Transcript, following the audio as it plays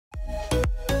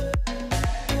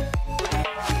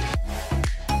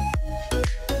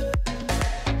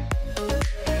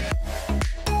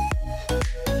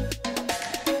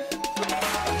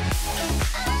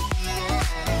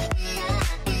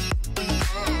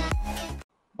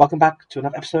Welcome back to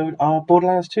another episode of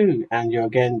Borderlands 2, and you're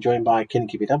again joined by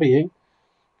KinKBW.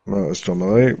 Well, it's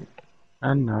Dominic.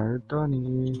 And no,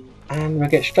 Donny. And we'll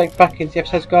get straight back into the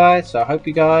episodes, guys, so I hope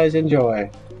you guys enjoy.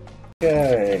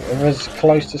 Okay, whoever's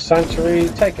close to Sanctuary,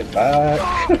 take us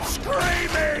back.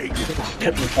 Screaming!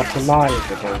 Get me back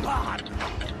alive again.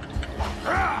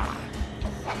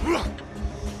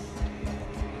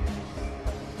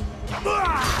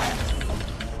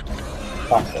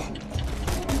 Fuck it.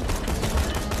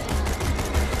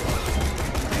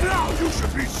 Now you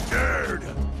should be scared!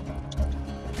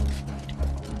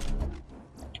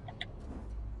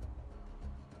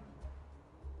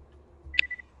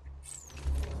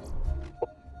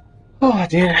 Oh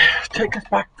dear, take us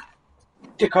back,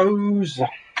 dickos.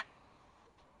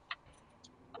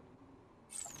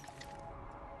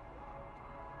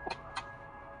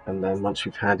 And then once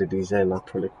we've handed these in, I'll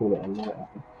probably call it a night.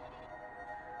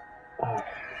 Oh.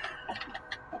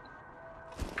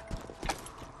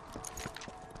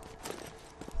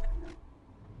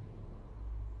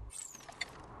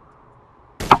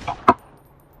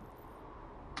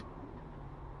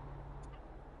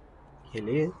 Here it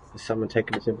is. Is someone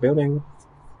taking us in the building?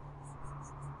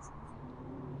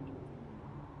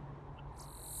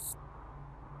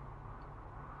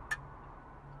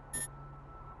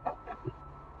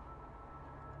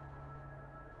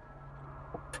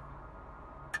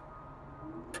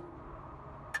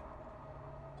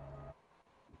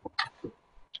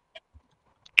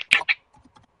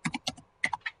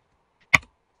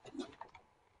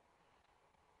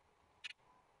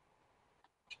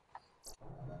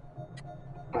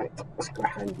 Right, let's go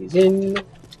hand these in.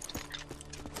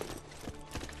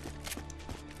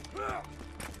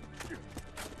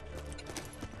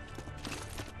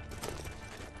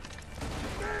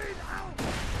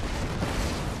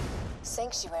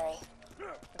 Sanctuary.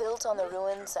 Built on the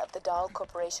ruins of the Dahl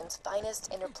Corporation's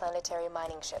finest interplanetary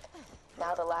mining ship.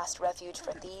 Now the last refuge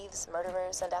for thieves,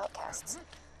 murderers, and outcasts.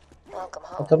 Welcome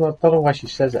home. I don't know why she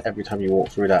says it every time you walk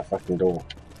through that fucking door.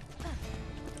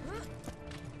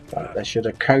 Right, they should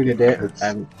have coded it,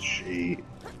 and She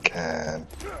can.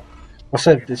 I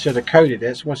said they should have coded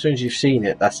it, so as soon as you've seen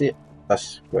it, that's it.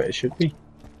 That's where it should be.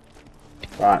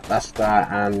 Right, that's that,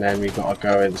 and then we've got to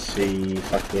go and see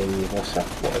fucking, what's that,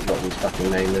 what his fucking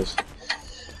name is.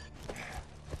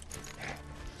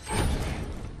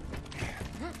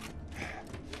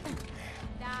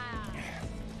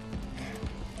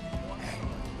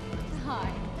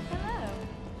 Hi. Hello.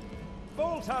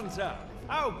 Vault Hunter!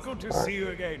 How good to see you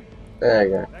again. There you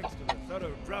go. Thanks to the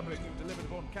thorough drubbing you delivered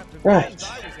upon Captain Right. Banjo,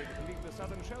 I was able to leave the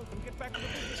southern shelf and get back to the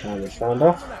business. Turn the sound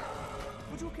off.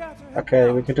 Would you care to help me Okay,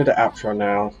 out? we can do the outro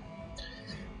now.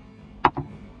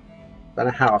 Don't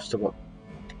know how I've still got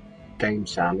game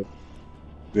sound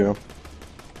Yeah.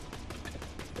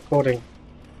 recording.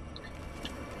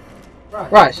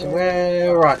 Right, so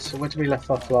where did we left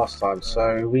off last time?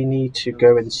 So we need to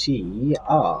go and see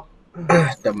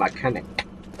the mechanic.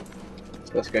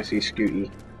 So let's go see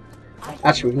Scooty.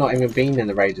 Actually, we've not even been in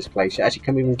the Raiders place yet. Actually,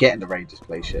 can we even get in the Raiders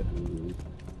place yet?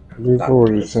 We've No,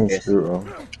 already seen yes. Scooter.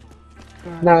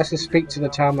 No, let's just speak to the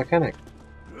town mechanic.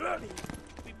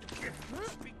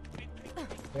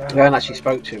 We haven't actually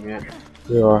spoke to him yet.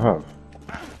 Yeah, I have.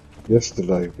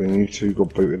 Yesterday, when you two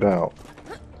got booted out,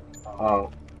 Oh,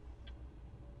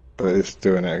 but it's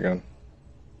doing it again.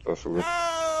 That's all good.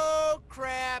 Oh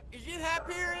crap! Is it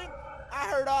Hyperion? I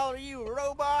heard all of you were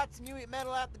robots and you eat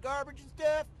metal out the garbage and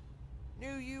stuff.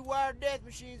 Knew you wired death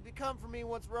machines would come for me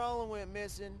once Roland went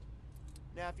missing.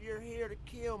 Now if you're here to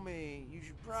kill me, you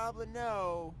should probably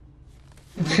know.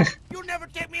 You'll never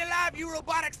take me alive, you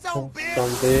robotic son bitch!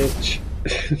 some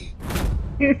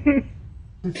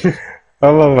bitch.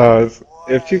 Hello,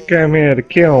 if you came here to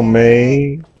kill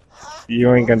me,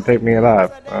 you ain't gonna take me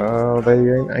alive. Oh, they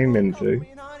ain't aiming to.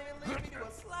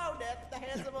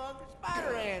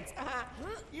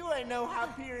 You ain't no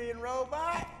Hyperion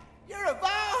robot. You're a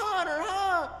biohunter,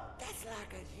 huh? That's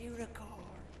like a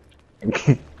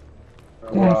unicorn.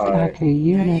 Right. a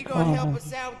Now you gonna help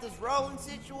us out with this Roland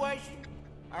situation?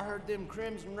 I heard them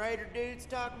Crimson Raider dudes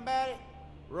talking about it.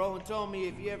 Roland told me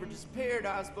if you ever disappeared,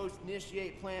 I was supposed to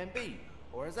initiate Plan B.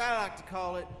 Or as I like to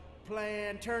call it,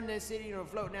 Plan turn this city into a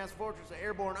floating ass fortress of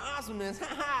airborne awesomeness.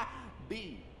 Haha,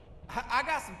 B. I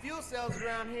got some fuel cells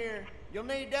around here. You'll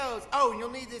need those. Oh, and you'll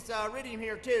need this iridium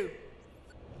here too.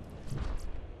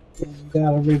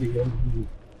 Got a video.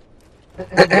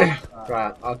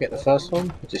 Right, I'll get the first one,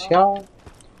 which is here.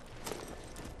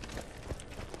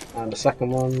 And the second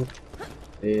one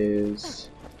is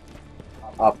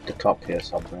up the top here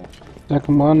somewhere.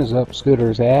 Second one is up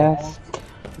Scooter's ass.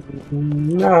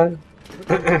 No.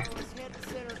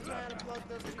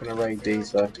 gonna raid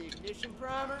these though. The ignition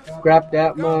primer. Grab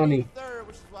that Go money. third,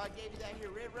 which is why I gave you that here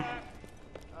red rock.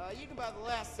 You can buy the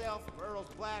last sale from Earl's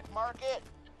Black Market.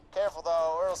 Careful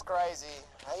though, Earl's crazy.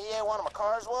 He ate one of my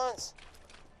cars once.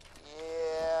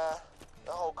 Yeah,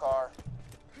 the whole car.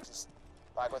 Just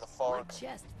back with a fork.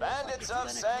 Bandits of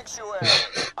Sanctuary.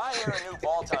 I hear a new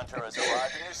vault hunter has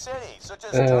arrived in your city, so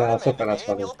just I time thought that's and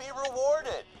funny. you'll be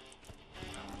rewarded.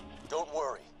 Don't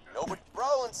worry, nobody.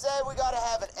 Roland said we gotta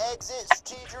have an exit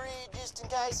strategy just in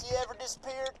case he ever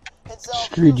disappeared and saw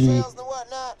Strategy. sales and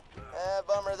whatnot.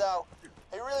 Bummer though.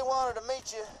 He really wanted to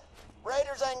meet you.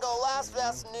 Raiders ain't gonna last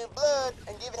without some new blood,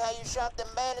 and given how you shot them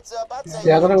bandits up, I'd say.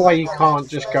 Yeah, I don't know why you can't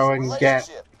just go and get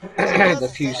the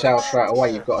few cells straight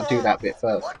away. You've got to do that bit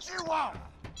first. What you want?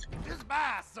 Just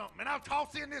buy something and I'll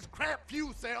toss in this crap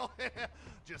fuel cell.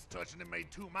 Just touching it made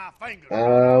two of my fingers.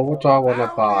 What do I want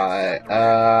to buy?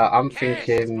 I'm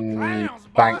thinking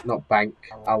bank, not bank.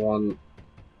 I want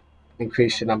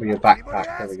increase the number of your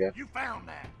backpack. There we go. You found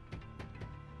that.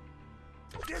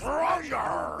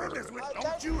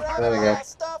 Don't you There we go.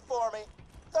 Stuff for me.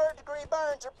 Third-degree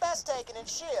burns are best taken in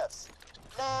shifts.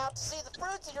 Now, to see the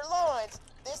fruits of your loins,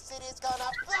 this city is gonna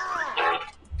fly.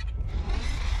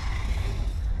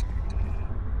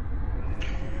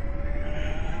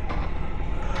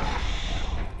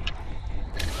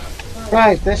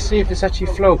 Right, let's see if this actually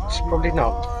floats. Probably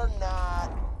not. Or not.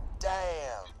 Damn.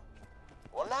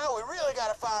 Well, now we really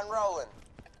gotta find Roland.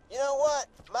 You know what?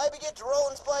 Maybe get to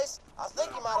Roland's place. I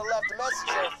think he might have left a message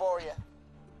there for you.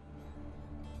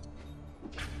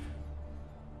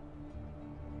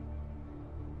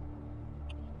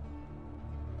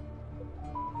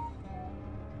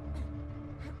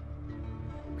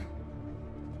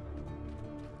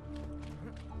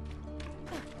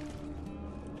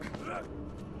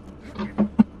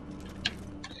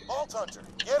 Vault hunter,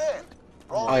 get in.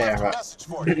 Oh yeah, right. Message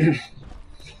for you.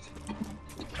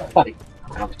 Funny.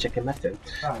 I'll check in that in.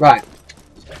 Right.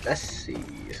 So let's see.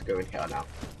 Let's go in here now.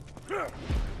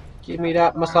 Give me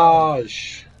that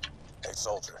massage. Hey,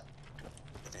 soldier.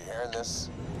 If you're hearing this,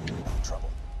 you're in trouble.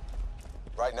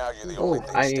 Right now, you're the Oh, only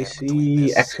thing I standing between see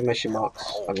this exclamation and the marks.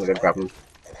 whole I'm gonna grab them.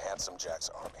 and Handsome Jack's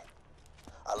army.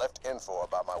 I left info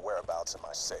about my whereabouts in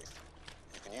my safe.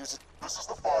 You can use it. This is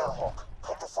the Firehawk.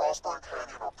 Come to Frostburn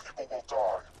Canyon or people will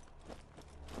die.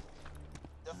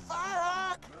 The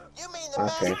Firehawk? You mean the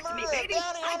Okay. master murderer of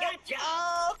bounty hunter?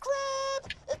 Oh,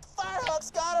 crap! If the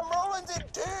Firehawk's got him, Roland's in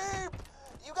deep!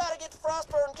 You gotta get to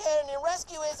Frostburn Canyon and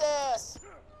rescue his ass!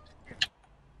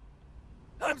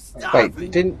 I'm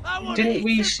starving. Wait, didn't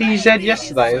we see Zed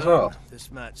yesterday as well?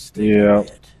 This might stick Yeah. a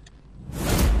bit.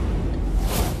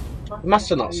 We must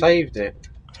have not saved it.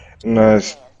 No,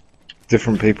 it's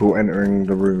different people entering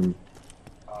the room.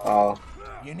 Oh,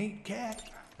 You need cat.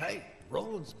 Hey,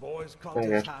 Roland's boys caught There you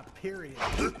this go. Hyperion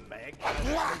bag trying to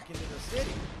break into the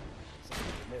city. Some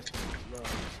of the messed with his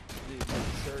lungs. Dude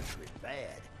needs surgery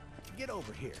bad. Get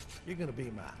over here. You're gonna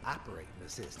be my operating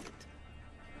assistant.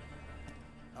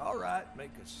 All right,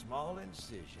 make a small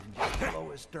incision just below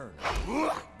his sternum.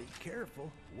 Be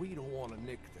careful. We don't want to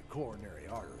nick the coronary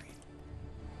artery.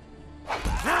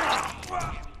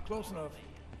 Close enough.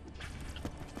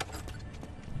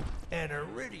 An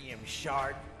iridium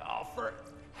shard offer.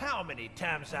 How many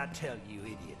times I tell you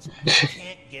idiots, you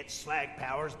can't get slag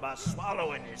powers by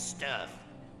swallowing this stuff.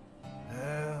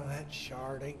 Well, that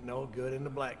shard ain't no good in the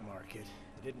black market.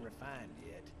 It didn't refine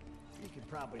yet. You could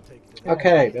probably take it to the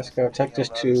okay. Let's go take this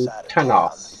to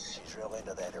Tanos. She's real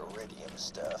into that iridium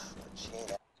stuff, but she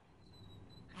ain't.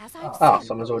 As I've Ah, said,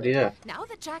 someone's already there. now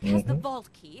that Jack has the vault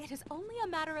key, it is only a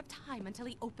matter of time until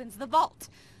he opens the vault.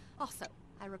 Also,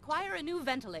 I require a new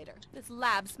ventilator. This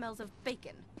lab smells of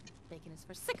bacon. Bacon is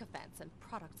for sycophants and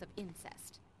products of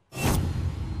incest.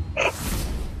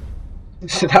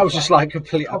 So that was just like a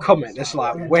complete comment. It's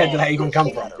like, where did that even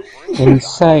come from?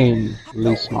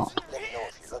 Insanely smart. Let me know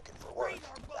if you're looking for work.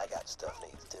 I got stuff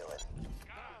needs doing.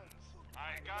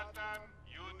 I got them.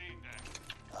 You need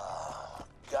them.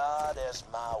 God as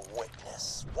my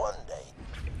witness. One day,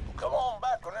 come on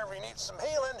back whenever you need some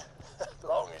healing. As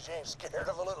long as you ain't scared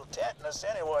of a little tetanus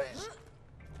anyways.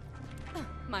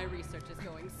 My research is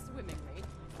going swimmingly.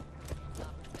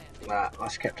 Right,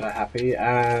 that's kept her happy,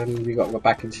 and we got to go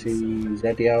back and see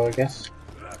Zedio, I guess.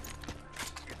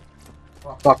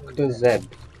 Dr. Zed.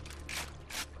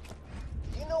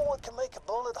 You know what can make a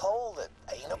bullet hole that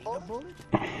ain't a bullet?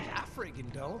 I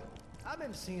friggin' don't. I've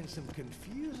been seeing some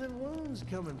confusing wounds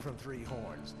coming from Three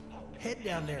Horns. Head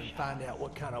down there and find out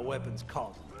what kind of weapons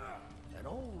cause them. An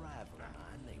old rival of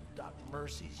mine named Doc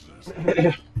Mercy's using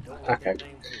it. Don't let Okay. that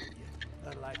name fool you.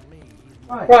 Unlike me, he's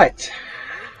more Right.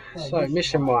 So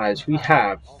mission wise, we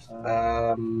have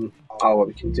well,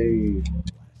 we can do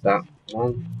that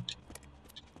one,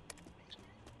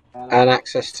 and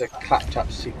access to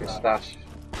Claptrap's secret stash.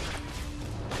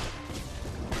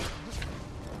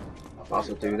 Might as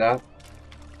well do that.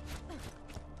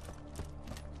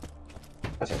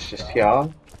 That's just here.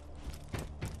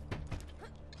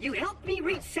 You helped me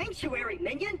reach Sanctuary,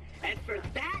 minion, and for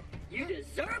that, you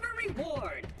deserve a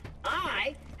reward.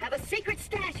 I have a secret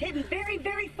stash hidden very,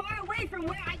 very far away from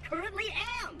where I currently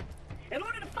am. In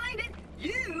order to find it,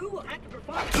 you will have to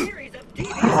perform a series of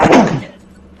devious challenges.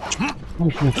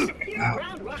 Secure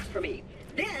ground rocks for me,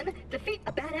 then defeat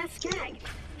a badass skag,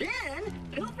 then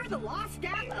pilfer the lost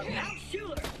staff of Mount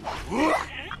Schuler. Then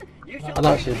you shall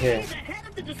in here. be the head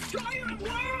of the destroyer of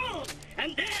worlds,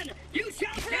 and then you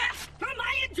shall dance for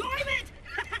my enjoyment.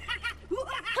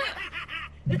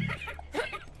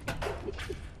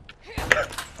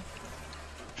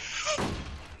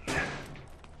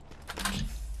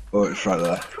 Oh, it's right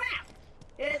there. Crap!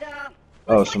 It,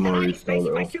 Oh, someone already stole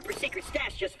it my all. super secret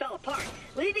stash just fell apart,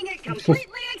 leaving it completely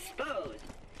exposed.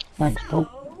 Thanks, Paul.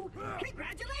 So,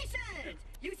 congratulations!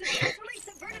 You successfully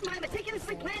subverted my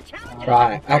meticulously planned challenges.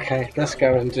 Right, okay, let's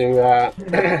go and do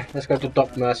let's go to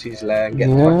Doc Mercy's lair and get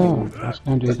Yeah, the let's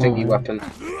go and do fucking thingy that. weapon.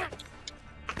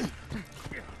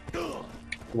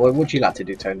 What would you like to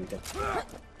do, Tony?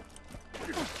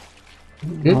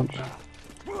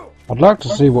 I'd like to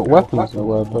see what weapons there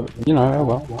were, but you know, oh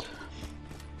well.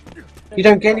 You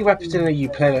don't get any weapons in a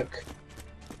U-Pelic.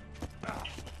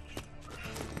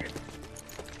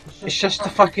 It's just a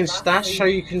fucking stash so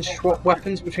you can swap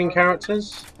weapons between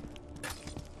characters.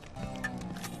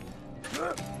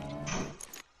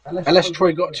 Unless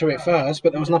Troy got to it first,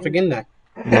 but there was nothing in there.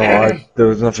 No, there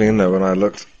was nothing in there when I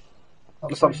looked.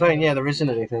 That's what I'm saying, yeah, there isn't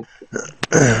anything.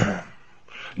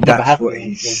 That's what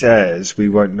he says. We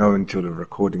won't know until the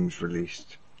recording's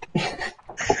released.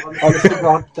 Honestly,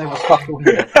 Grant, they were fucking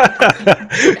weird.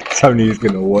 Tony's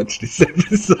gonna watch this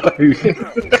episode.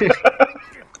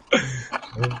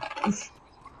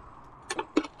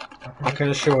 I can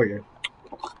assure you.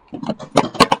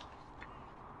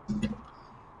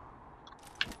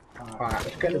 Alright,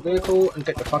 let's get the vehicle and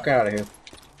get the fuck out of here.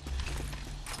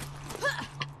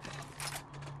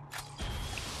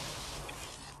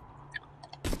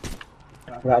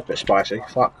 That's a bit spicy,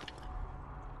 fuck.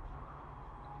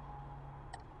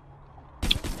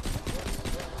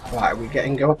 Right, are we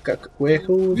getting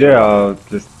vehicles? Yeah, I was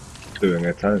just doing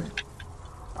a Tony.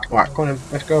 Right, come on in,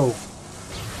 let's go.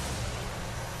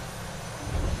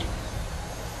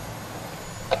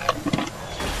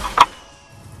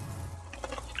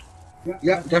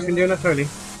 Yeah, definitely doing a Tony.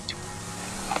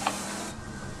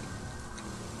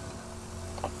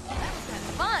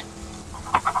 Fun.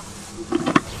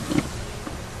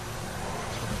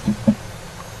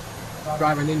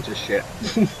 Driving into shit.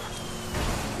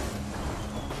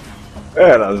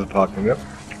 Yeah, that was a parking lot.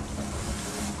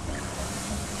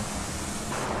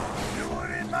 You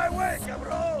were in my way,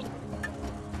 cabron!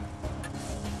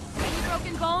 Any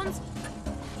broken bones?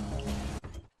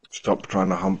 Stop trying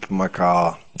to hump my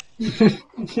car.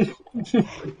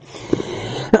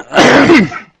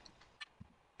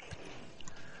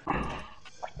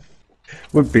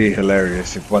 Would be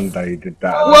hilarious if one day you did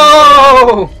that.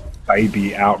 Whoa!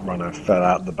 Baby outrunner fell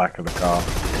out the back of the car.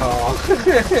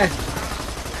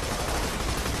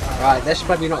 Right, let's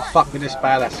maybe not fuck with this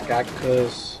badass gag,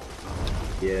 because...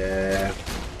 Yeah...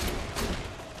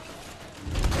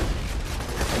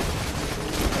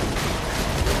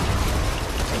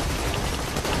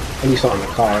 And he's not in the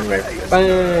car anyway.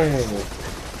 Bang!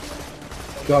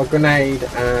 Got a grenade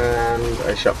and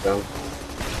a shotgun.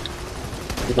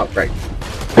 It's not great.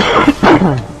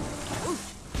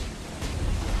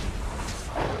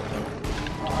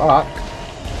 Fuck.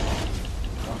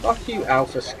 Fuck you,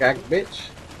 alpha skag bitch.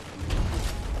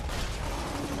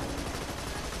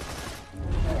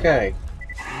 Okay.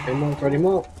 Any more? Ready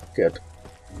more? Good.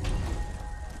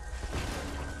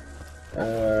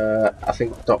 I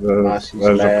think Dr. Mercy's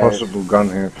There's a lair. possible gun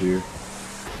here for you.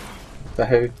 For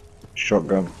who?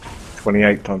 Shotgun.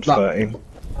 28 times No. 13.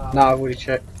 No, I've already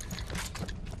checked.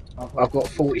 I've got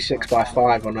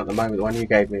 46x5 on at the moment, the one you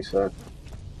gave me, so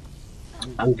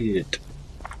I'm good.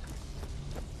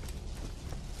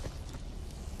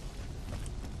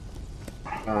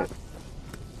 Right.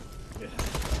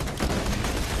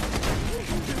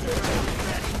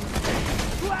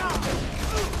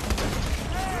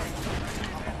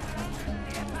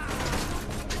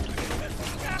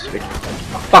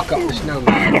 Fuck up this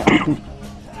nomad.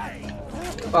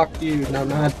 Fuck you,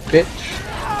 nomad bitch.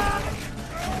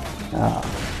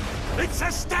 It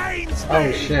sustains me!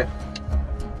 Oh shit.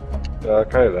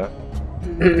 Okay then.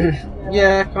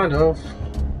 Yeah, kind of.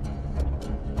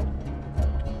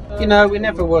 You know, we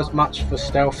never was much for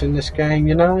stealth in this game,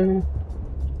 you know?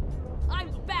 I'm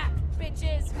back,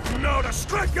 bitches! No, to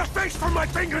scrape your face from my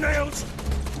fingernails!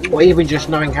 Or even just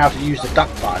knowing how to use the duck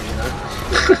button, you know?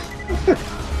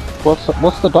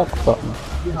 What's the duck button?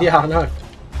 Yeah, I know.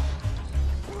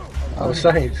 I was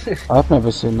saying. I've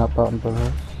never seen that button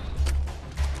before.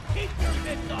 Keep your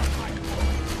mitts off my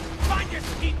boy! Finders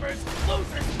keepers,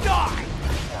 losers die!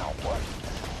 Now what?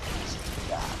 You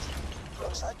got?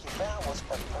 Looks like you found what's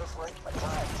been perforating my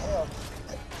clientele.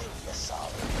 Give me a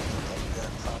solid. Take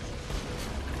good from it.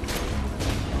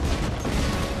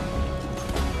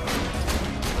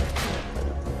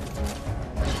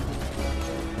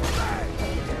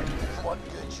 What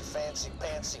good, you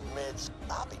fancy mids?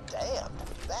 I'll be damned.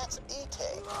 That's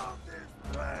E-Tech.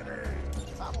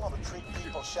 If I'm gonna treat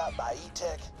people shot by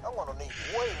E-Tech, I'm gonna need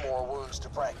way more wounds to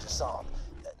practice on.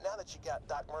 Now that you got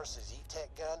Doc Mercer's E-Tech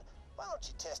gun, why don't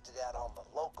you test it out on the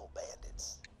local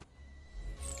bandits?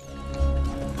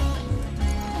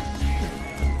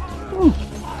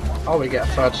 Oh, we get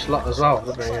a third slot as well,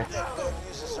 don't we? That gun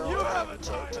uses her own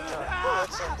E-Tech to turn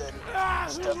bullets into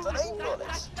stuff that ain't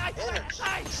bullets.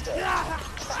 Energy stuff.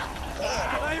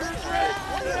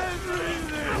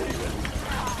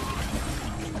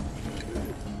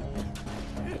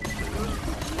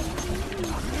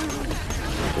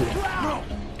 No!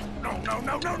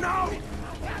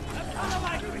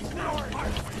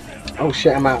 Oh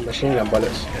shit, I'm out of machine gun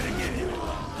bullets.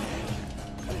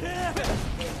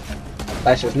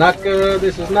 This is not good,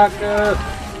 this is not good.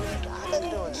 I've been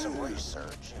doing some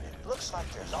research, and it looks like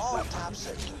there's all types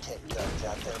of E-Tech guns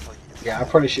out there for you to Yeah, I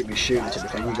probably should be shooting, to be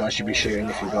fair. You guys should be shooting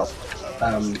if you've got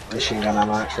machine gun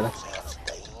ammo, actually.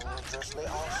 dangerously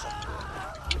awesome.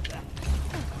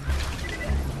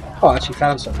 Oh, I actually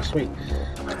found something sweet.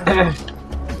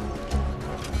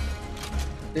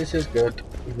 This is good.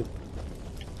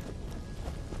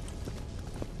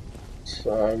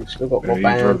 So, we've still got more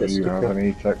bandits. You have an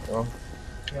E-Tech one?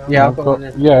 Yeah, I've got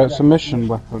one. Yeah, it's a mission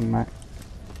weapon, mate.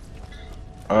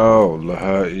 Oh,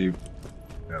 you.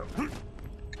 No.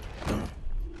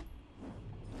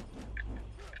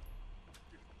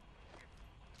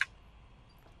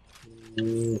 We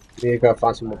need to go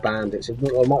find some more bandits. It's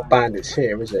not bandits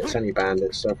here, is it? It's only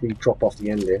bandits. So if we drop off the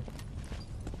end here,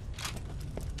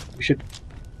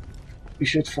 we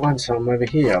should find some over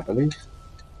here, I believe.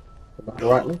 Am I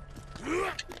rightly?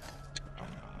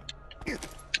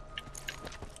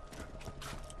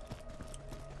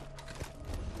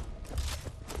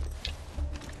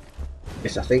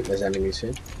 Yes, I think there's enemies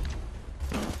here.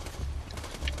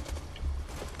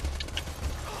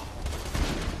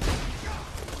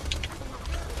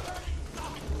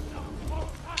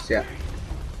 Yeah.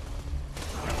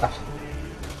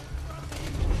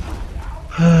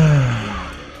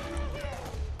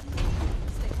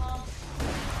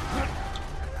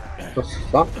 What the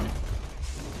fuck?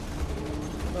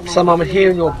 I'm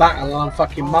hearing your battle and I'm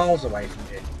fucking miles away from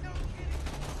you.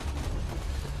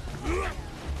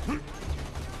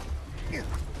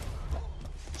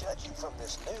 Judging from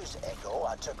this news echo,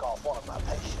 I took off one of my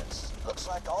patients. Looks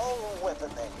like all the weapon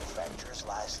manufacturers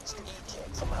licensed E-Tech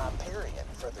from Hyperion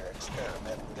for their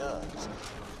experimental guns.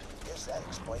 Guess that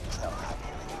explains how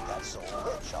Hyperion got so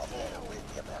rich off that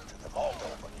iridium after the vault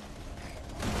opened.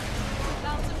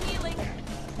 Found some healing.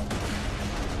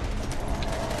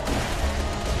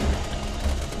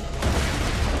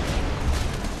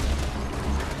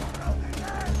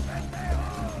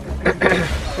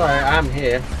 Sorry, I'm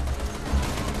here.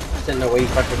 Just didn't know where you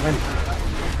fucking went.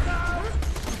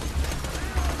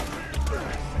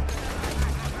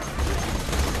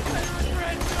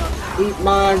 Eat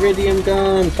my iridium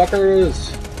gun,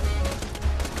 fuckers!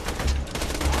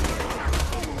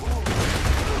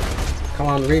 Come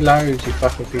on, reload, you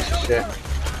fucking piece of shit.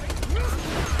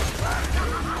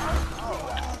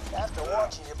 After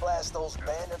watching you blast those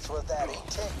bandits with that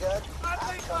E-Tech gun,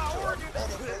 I've come to a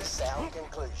medically sound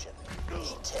conclusion.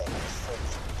 E-Tech is for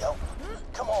the dope.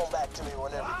 Come on back to me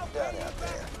whenever you're done out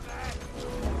there.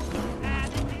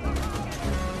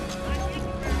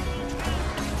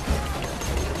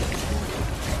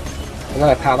 I don't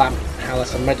know how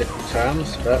that's in medical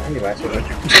terms, but anyway, it's all good.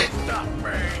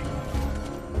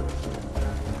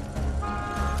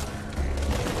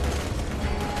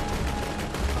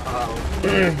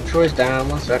 Oh, Troy's down,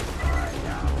 one sec.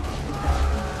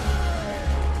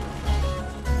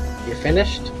 You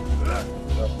finished?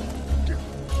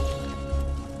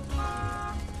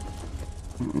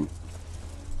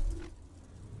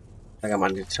 I think I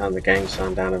might need to turn the game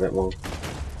sound down a bit more.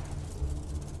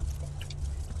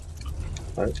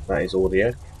 Oh, that is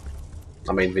audio.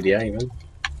 I mean video even.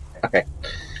 Okay.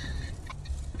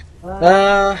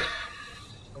 Well,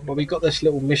 we got this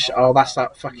little mission. Oh, that's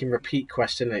that fucking repeat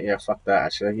quest, isn't it? Yeah, fuck that.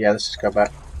 Actually, yeah. Let's just go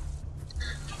back.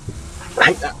 I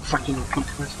hate that fucking repeat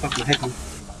quest. Fuck my head.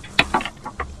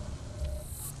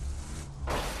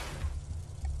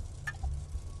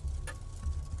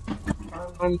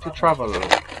 Time to travel.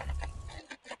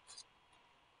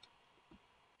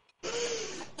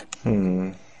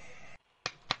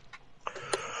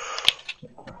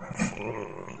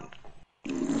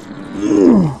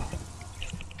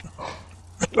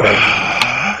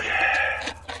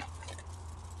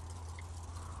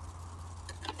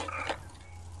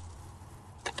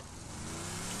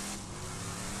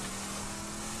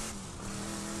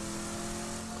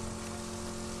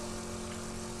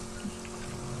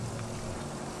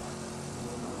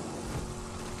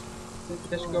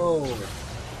 Let's go.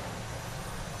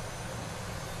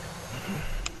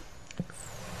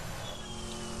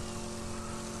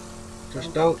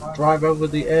 Just don't drive over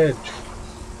the edge.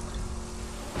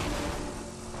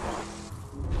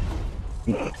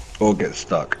 Or get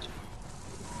stuck.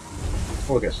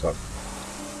 Or get stuck.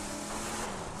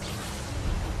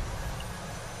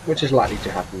 Which is likely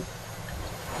to happen.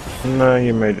 No,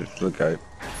 you made it to the gate.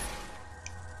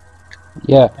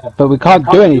 Yeah, but we can't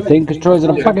do anything because Troy's in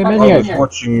a fucking I menu. was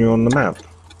watching you on the map.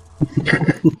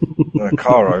 A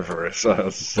car over it, so I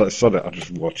was like, sod it, I'll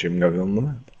just watch him go on the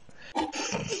map.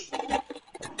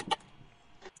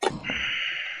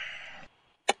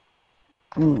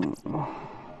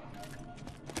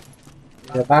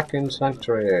 You're back in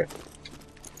Sanctuary.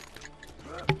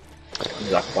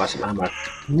 You'd like to buy some ammo.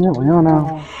 Yeah, we are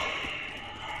now.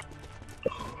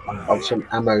 Of some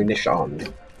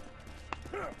ammunition.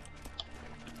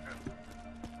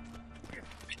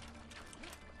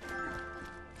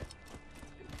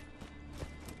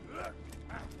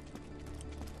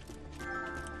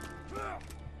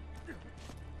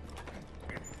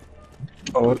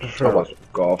 Oh, I just realised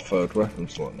we've got our third weapon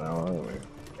slot now, haven't we?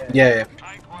 Yeah.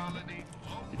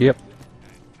 Yep.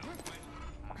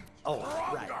 Oh,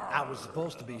 right. I was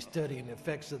supposed to be studying the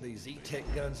effects of these E-Tech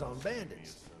guns on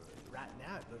bandits. Right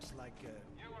now, it looks like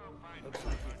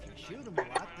if you shoot them a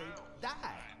lot, they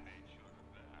die.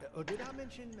 Oh, did I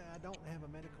mention I don't have a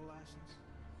medical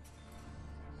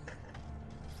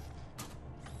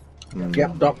license?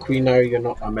 Yep, Doc, we know you're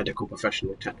not a medical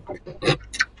professional technically.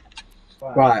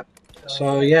 Right.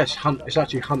 So yes, it's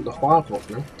actually Hunt the Firehawk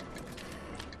now.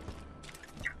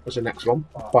 That's the next one.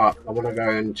 But I want to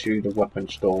go into the weapon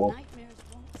store.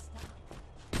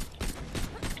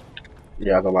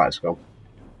 Yeah, the light's gone.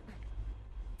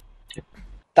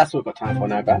 That's all we've got time for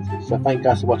now, guys. So thank you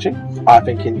guys for watching. I've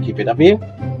been King KeepItW.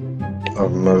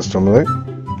 I've noticed Dominic.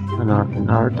 And I've been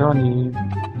Aradoni.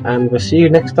 And we'll see you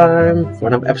next time for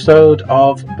another episode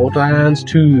of Borderlands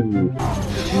 2.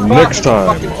 Next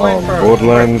time on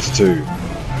Borderlands 2.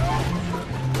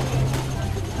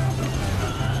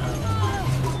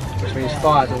 Which means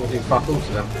fire doesn't do fuck all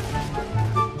to them.